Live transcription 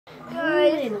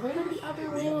guys. Hold it the other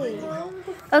way.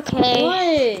 Okay.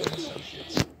 What?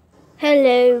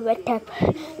 Hello, what's up?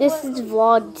 This is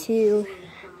vlog 2.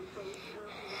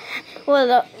 What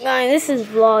up, guys? This is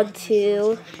vlog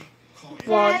 2.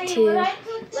 Vlog 2.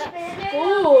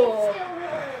 Oh.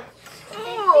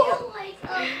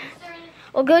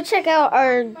 Well, go check out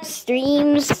our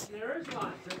streams.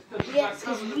 Yes,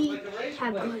 because we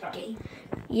have good game.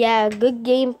 Yeah, good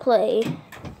gameplay.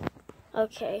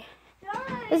 Okay.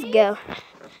 Let's go.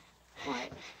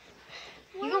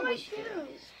 You gonna wear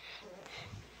shoes?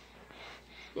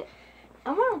 Yeah.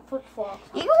 I'm wearing flip-flops.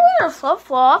 You can wear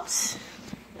flip-flops.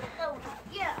 Oh,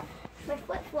 yeah. My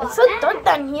flip-flops. It's so dark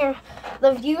down here.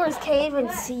 The viewers can't even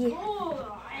see.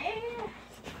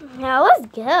 Now let's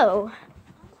go.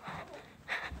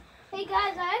 Hey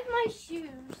guys, I have my shoes.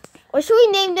 What should we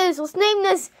name this? Let's name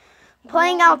this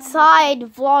Playing Outside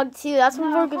Vlog 2. That's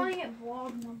what we're going to... it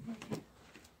vlog number 2.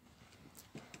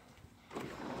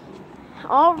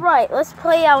 Alright, let's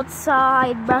play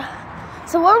outside, bruh.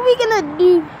 So what are we going to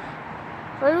do?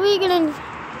 What are we going to...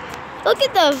 Look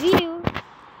at the view.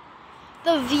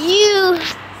 The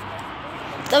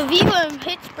view in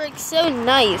Pittsburgh's so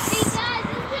nice. Hey guys,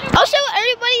 I'll show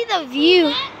everybody the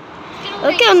view.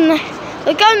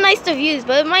 Look how nice the view is,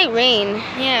 but it might rain.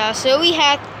 Yeah, so we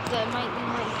have to...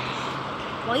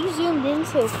 Why you zoomed in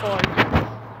so far?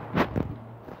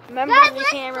 Remember, the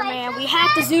cameraman, we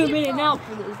have to zoom in and out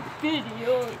for this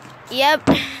video. Yep.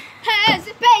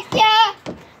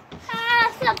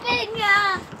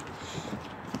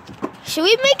 Should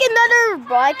we make another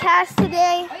broadcast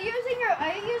today? Are you using your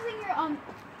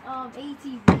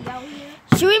ATV out here?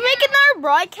 Should we make another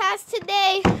broadcast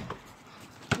today?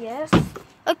 Yes.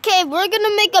 Okay, we're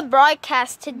gonna make a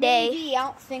broadcast today. Maybe, I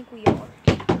don't think we are.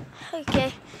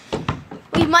 Okay.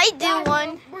 We might do Guys,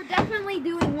 one. We're definitely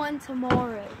doing one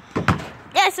tomorrow.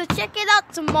 Yeah, so check it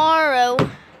out tomorrow. Check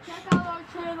out our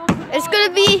channel tomorrow. It's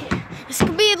gonna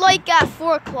be like at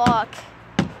 4 o'clock.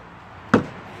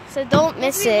 So don't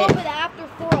miss We it. love it after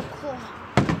 4 o'clock.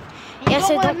 Yeah, You so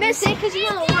don't want don't to miss it because you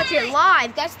want to watch it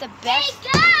live. That's the best. Hey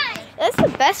guys! That's the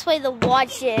best way to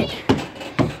watch it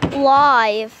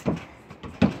live.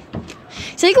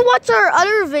 So you can watch our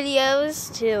other videos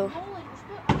too.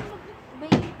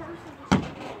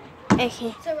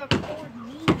 Okay. To record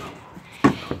me.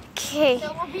 Okay.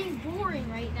 So we're being boring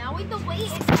right now. We have to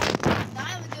wait until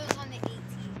Nyla goes on the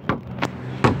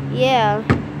 18th. Yeah.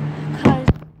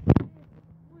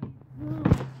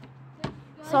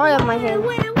 Sorry on my hand.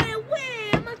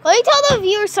 Let me tell the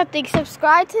viewers something.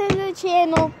 Subscribe to the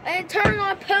channel. And turn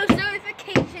on post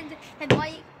notifications and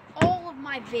like all of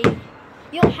my videos.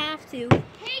 You don't have to.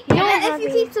 Hey, guys. if you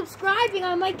keep subscribing,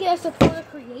 I might get a supporter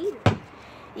creator.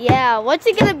 Yeah, what's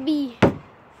it gonna be?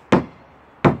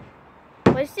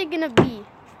 What's it gonna be?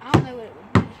 I don't know what it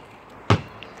would be.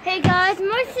 Hey guys,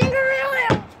 my finger really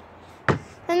hurts.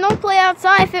 And don't play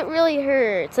outside if it really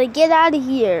hurts. Like, get out of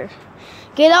here.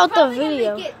 Get out the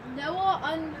video. Make it Noah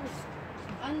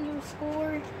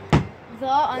underscore the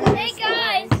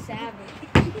underscore savage.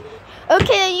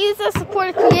 Okay, use the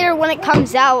supporter creator when it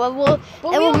comes out. But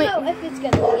we don't know if it's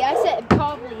gonna be. I said it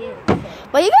probably is.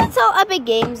 But you gotta tell Epic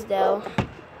Games though.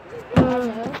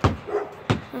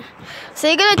 So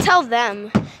you're gonna tell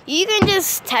them. You can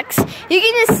just text. You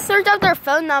can just search up their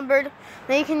phone number.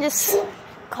 Then you can just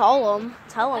call them.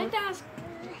 Tell I them. have to ask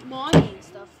mommy and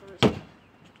stuff first.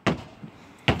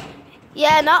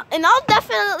 Yeah, and I'll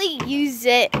definitely use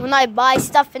it when I buy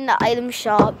stuff in the item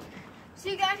shop. So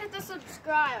you guys have to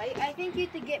subscribe. I think you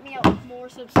have to get me more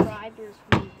subscribers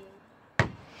for me.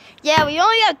 Yeah, we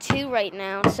only have 2 right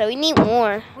now, so we need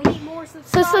more. We need more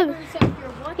subscribers. So if you're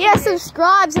watching Yeah, this,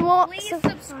 subscribe. please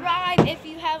subscribe if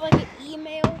you have like an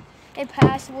email and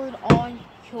password on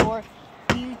your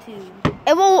YouTube.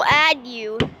 It will add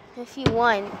you if you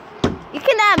want. You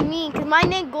can add me because my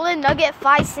name Golden Nugget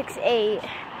 568. Ooh,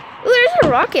 there's a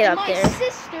rocket And up my there.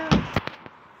 sister.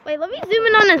 Wait, let me zoom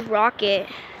in on this rocket.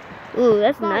 Ooh,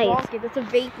 that's It's not nice. a rocket, it's a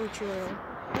vapor trail.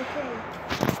 Okay.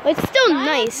 But it's still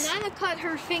nice. Nana cut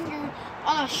her finger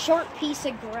on a sharp piece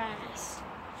of grass.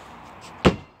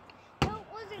 No,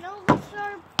 was it a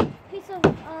sharp piece of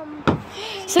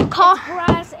So call.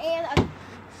 grass and a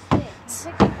stick?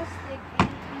 Pick up a stick and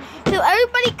So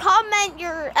everybody comment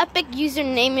your Epic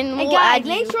username and Hey we'll guys, add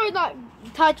make you. sure not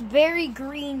touch very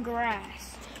green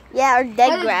grass. Yeah, or dead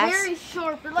That grass. is very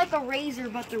sharp. They're like a razor,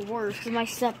 but they're worse. Cause my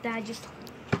stepdad just.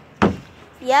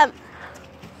 Yep.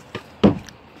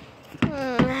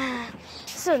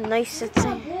 So nice. It's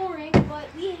not boring, but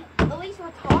at least we're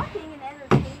talking and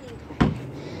entertaining.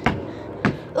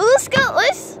 Let's go.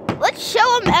 Let's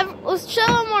show them. Let's show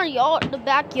them our yard, the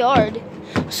backyard.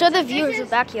 Show the viewers the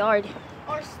backyard.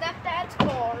 our stepdad's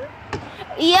car.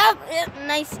 Yep,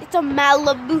 nice. It's a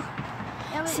Malibu.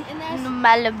 And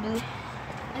Malibu.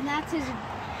 that's his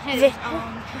Transit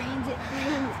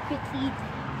 350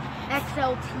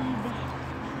 XLT.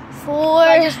 For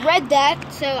I just read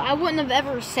that, so I wouldn't have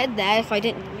ever said that if I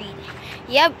didn't read it.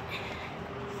 Yep.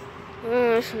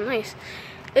 That's nice.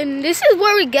 And this is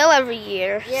where we go every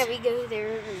year. Yeah, we go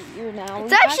there every year now.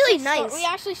 It's actually nice. We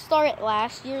actually started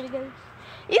last year to go.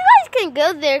 You guys can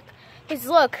go there, because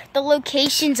look, the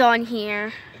location's on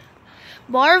here.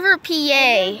 Barber, PA.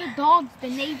 The dogs, the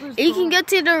neighbors. You can go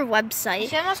to their website.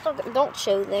 Don't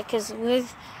show that, because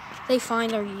they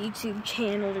find our YouTube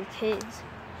channel, their kids.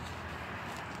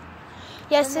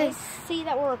 Yes, And they see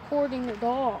that we're recording the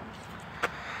dogs.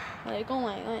 Like, oh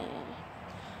my god.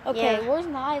 Okay, Yeah. where's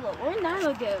Nyla? Where'd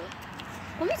Nyla go?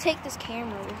 Let me take this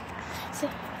camera.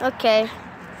 okay.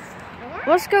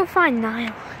 Let's go find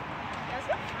Niall.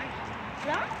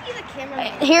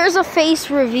 Here's a face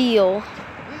reveal.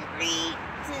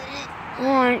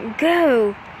 One,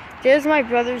 go. There's my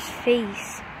brother's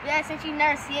face. Yeah, since you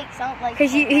never see it, because I don't like.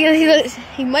 Cause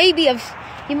he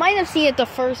might have seen it the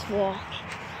first walk.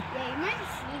 Yeah, you might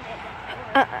have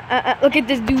seen it. Look at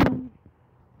this dude.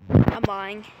 I'm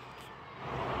lying.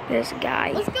 This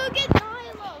guy. Let's go get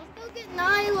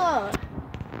Nyla.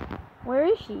 Where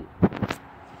is she?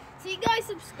 So you guys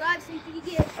subscribe so you can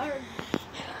get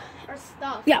our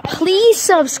stuff. Yeah, please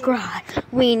subscribe.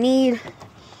 We need.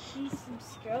 Please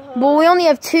subscribe. Well, we only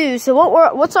have 2. So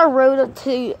what's our road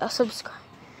to subscribe?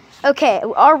 Okay,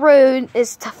 our road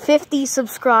is to 50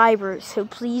 subscribers. So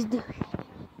please do it.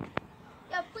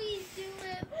 Yeah, please do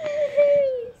it.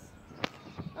 Please.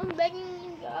 I'm begging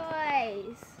you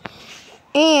guys.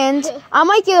 And I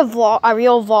might get a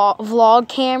real vlog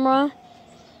camera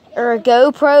or a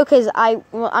GoPro, because I'm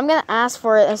gonna ask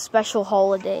for a special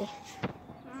holiday.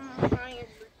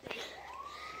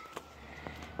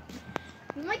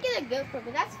 We might get a GoPro,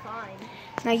 but that's fine.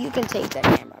 Now you can take that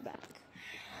camera back.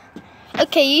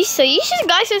 Okay, so you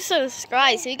guys should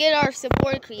subscribe so you get our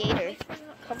support creator.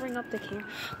 Covering up the camera.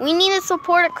 We need to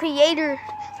support a creator,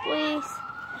 please.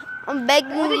 I'm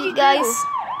begging you guys.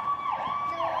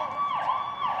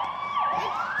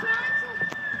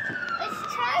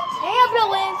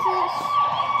 Ambulances.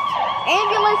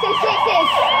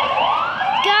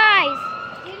 Guys,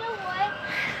 You know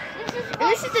what?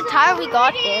 this is the time we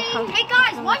got here. Hey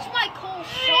guys, watch my cool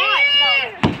shot.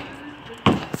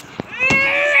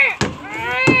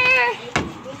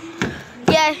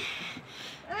 Yeah.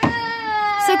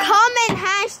 So comment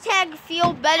hashtag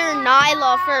feel better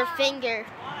Nyla for a finger.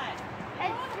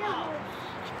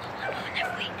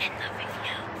 Whenever we end the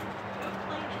video,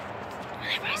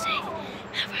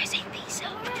 whenever I say peace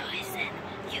out, guys, then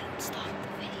you stop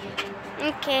the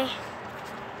video. Okay.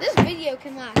 This video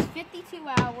can last 52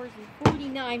 hours and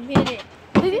 49 minutes.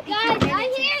 I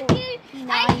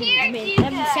hear you.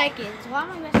 7 seconds. Why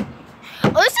am I messing?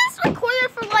 Let's just record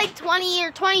it for like 20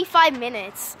 or 25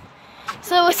 minutes.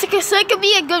 So it could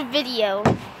be a good video.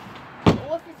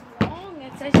 Well, if it's long,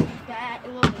 that's actually bad.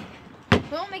 We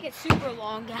don't make it super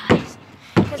long, guys.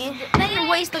 Because then you're a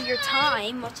waste of your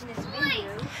time watching this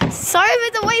video. Sorry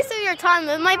if it's a waste of your time.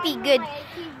 It might be good.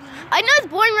 I know it's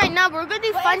boring right now, but we're going to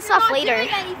do fun stuff later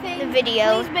in the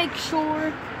video. Please make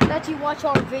sure that you watch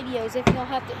our videos if you don't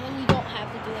have to, when you don't have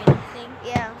to do anything.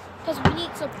 Yeah. Because we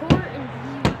need support and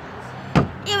views.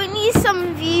 Yeah, we need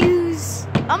some views.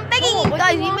 I'm begging you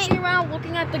guys. We around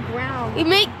looking at the ground. We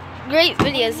make great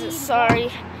videos.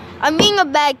 Sorry. I'm being a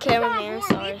bad cameraman. We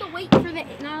Sorry. have to wait for the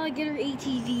Alligator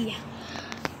ATV.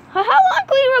 How long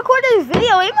can we record this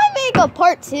video? We might make a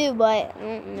part 2, but I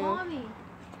don't know. Mommy.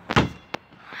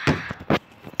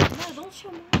 No, don't show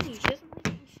Mommy. She doesn't like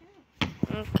to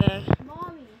show. Okay.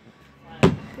 Mommy.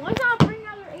 Why not bring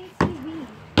out her ATV?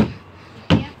 You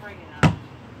can't bring it out.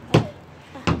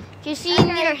 Can she eat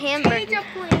your hamburger? Change of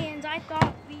plans. I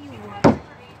thought we were.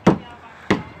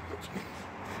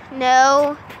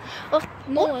 No. We'll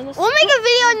No, make a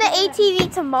video on the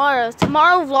ATV tomorrow.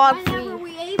 Tomorrow vlog Whenever free.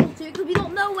 we able to, because we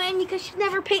don't know when, because she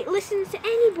never listens to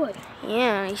anybody.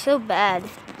 Yeah, you're so bad.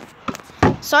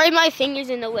 Sorry my finger's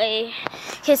in the way.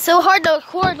 It's so hard to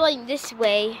record like this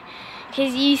way.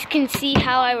 Because you can see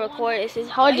how I record. It's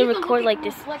hard to record like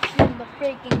this. Reflection of the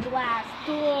freaking glass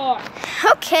door.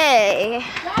 Okay.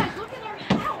 Guys, look at our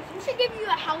house. We should give you a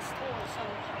house tour or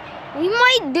something. We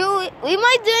might do it. We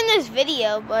might do it in this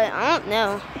video, but I don't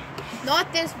know.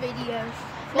 Not this video.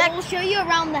 But we'll show you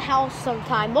around the house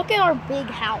sometime. Look at our big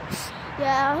house.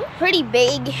 Yeah, pretty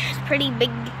big. It's pretty big.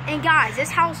 And guys, this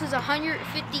house is $150,000.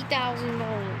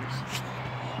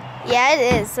 Yeah,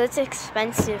 it is. So it's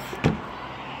expensive.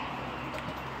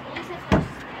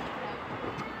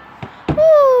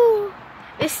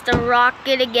 missed the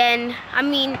rocket again. I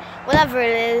mean, whatever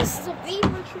it is. It's a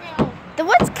vapor trail. The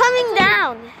what's coming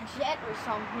down? Jet or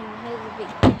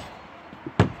something.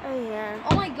 Oh yeah.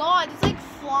 Oh my god, it's like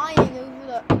flying over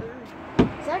the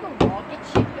earth. Is that like a rocket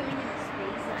ship going into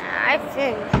space? I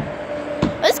think.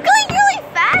 It's going really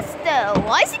fast though.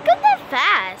 Why is it going that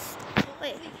fast?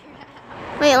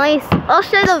 Wait, I'll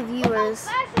show the viewers.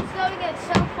 How fast it's going at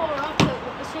so far up,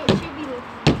 so it should be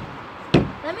looking.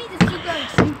 Let me just keep going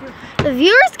super fast. The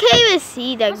viewers can't even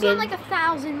see that It's good. like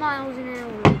 1,000 miles an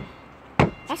hour.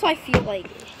 That's what I feel like.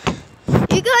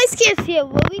 You guys can't see it.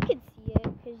 Well, we can see it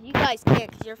because you guys can't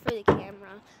because you're for the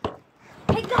camera.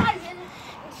 Hey guys, in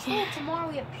school tomorrow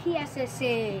we have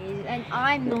PSSAs, and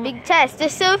I'm The not. big test.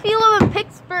 So if you live in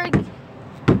Pittsburgh,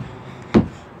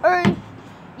 or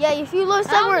yeah, if you live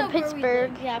somewhere in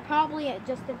Pittsburgh, Yeah, probably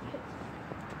just in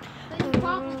Pittsburgh. So you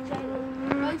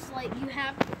probably most like you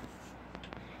have.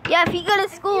 yeah, if you go to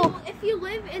school, If you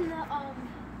live in the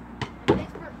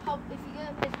Pittsburgh if you go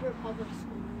to Pittsburgh public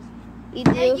schools, you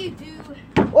then do, you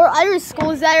do. or other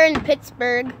schools that are in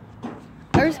Pittsburgh.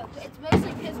 Or, No, it's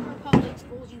mostly Pittsburgh public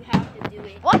schools. You have to do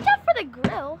it. watch out for the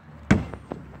grill.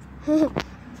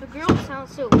 The girl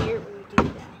sounds so weird when you do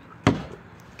that.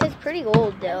 It's pretty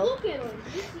old though. Look at her.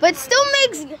 But still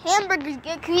makes hamburgers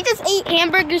good. We just ate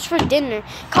hamburgers for dinner.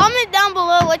 Comment down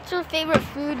below what's your favorite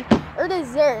food or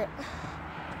dessert.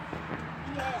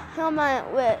 Yeah.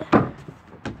 Comment with.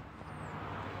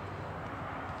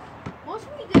 What should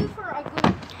we do for a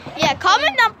good? Yeah,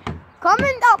 comment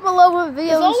down below what Because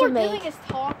videos all we we're should make. doing is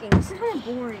talking. This is kind of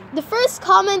boring. The first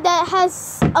comment that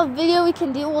has a video we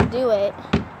can do, we'll do it.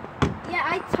 Yeah,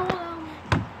 I told them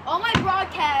on my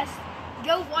broadcast.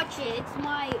 Go watch it. It's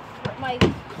my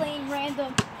plain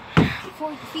random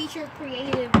feature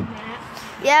creative map.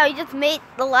 Yeah, we just made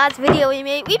the last video we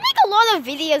made. We make a lot of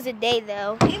videos a day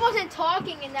though. He wasn't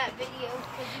talking in that video.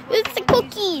 It's the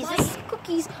cookies. It's the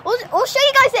cookies. We'll show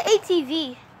you guys the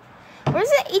ATV. Where's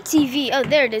the ATV? Oh,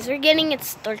 there it is. We're getting it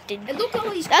started. And look at all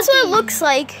these That's what it cookies. looks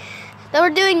like. That we're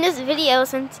doing this video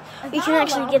since we can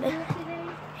actually get it.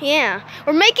 Yeah,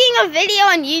 we're making a video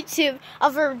on YouTube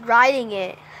of her riding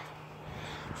it.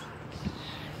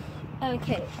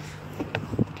 Okay.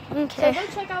 So Okay. go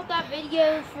check out that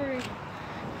video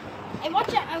and watch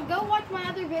it. Go watch my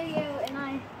other video, and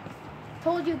I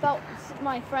told you about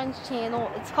my friend's channel.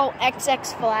 It's called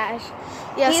XX Flash.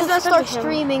 Yeah, He's gonna subscribe start to him.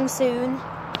 streaming soon.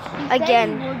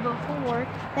 Again. He said he would before.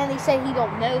 Then he said he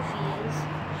don't know if he is.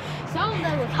 So I don't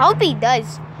know if Hope he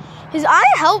does. Cause I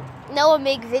help Noah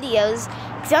make videos.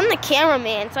 Cause I'm the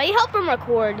cameraman, so I help him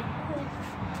record.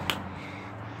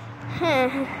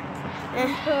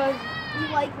 because you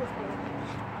like recording.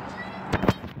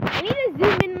 I need to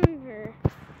zoom in on her.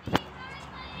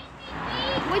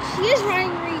 Which she is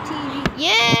running TV.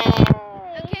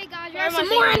 Yeah. Okay, guys, we Sorry, have some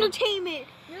my more favorite. entertainment.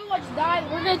 We're gonna watch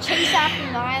Nyla. We're gonna chase after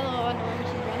Nyla on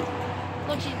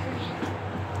when she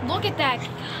runs. Look at that,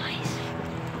 guys.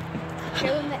 Show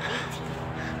them the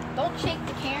ATV. Don't shake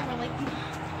the camera like you.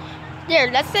 There,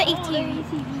 that's the Oh, the ATV.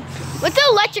 ATV. What's the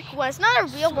electric one? It's not a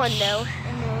real one though.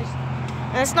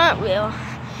 That's not real.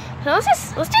 So let's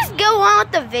just go on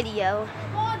with the video.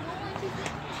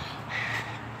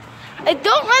 Hey,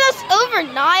 don't run us over,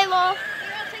 Nyla.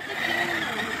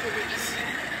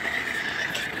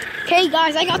 Okay,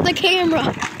 guys, I got the camera.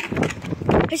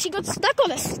 Cause she got stuck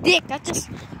on a stick. That's just.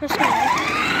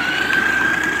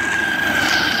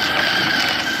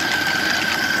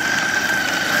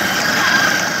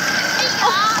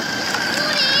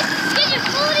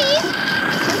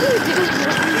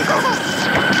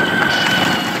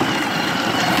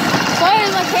 Sorry,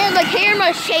 the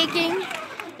camera's shaking.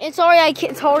 And sorry,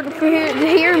 it's hard for her to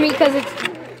hear me because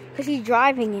he's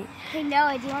driving it. Hey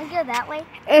Noah, do you want to go that way?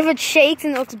 If it shakes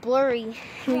and it looks blurry.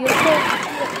 Oh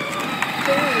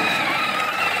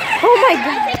my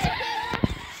god.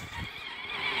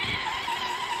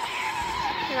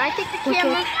 Can I take the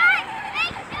camera? Guys,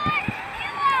 make sure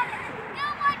you go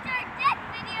watch our death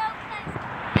video because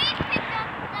we picked up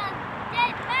the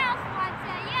dead mouse one,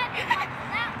 so you have to watch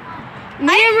that one.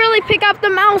 I didn't really pick up the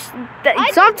mouse.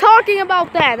 Stop talking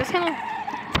about that. That's kind of.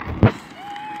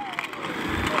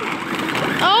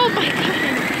 Oh my god.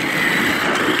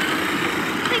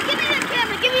 Hey, give me the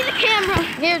camera. Give me the camera.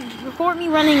 Here, record me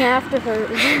running after her.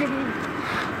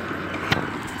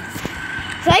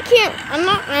 So I can't. I'm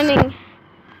not running.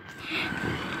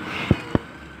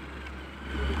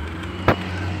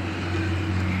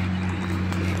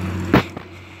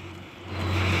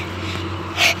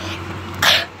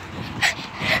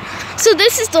 So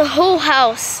this is the whole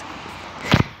house.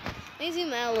 Let me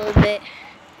zoom out a little bit.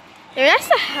 There, that's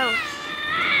the house.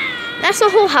 that's the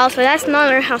whole house, but that's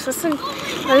not our house. That's another.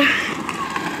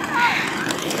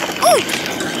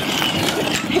 Oh!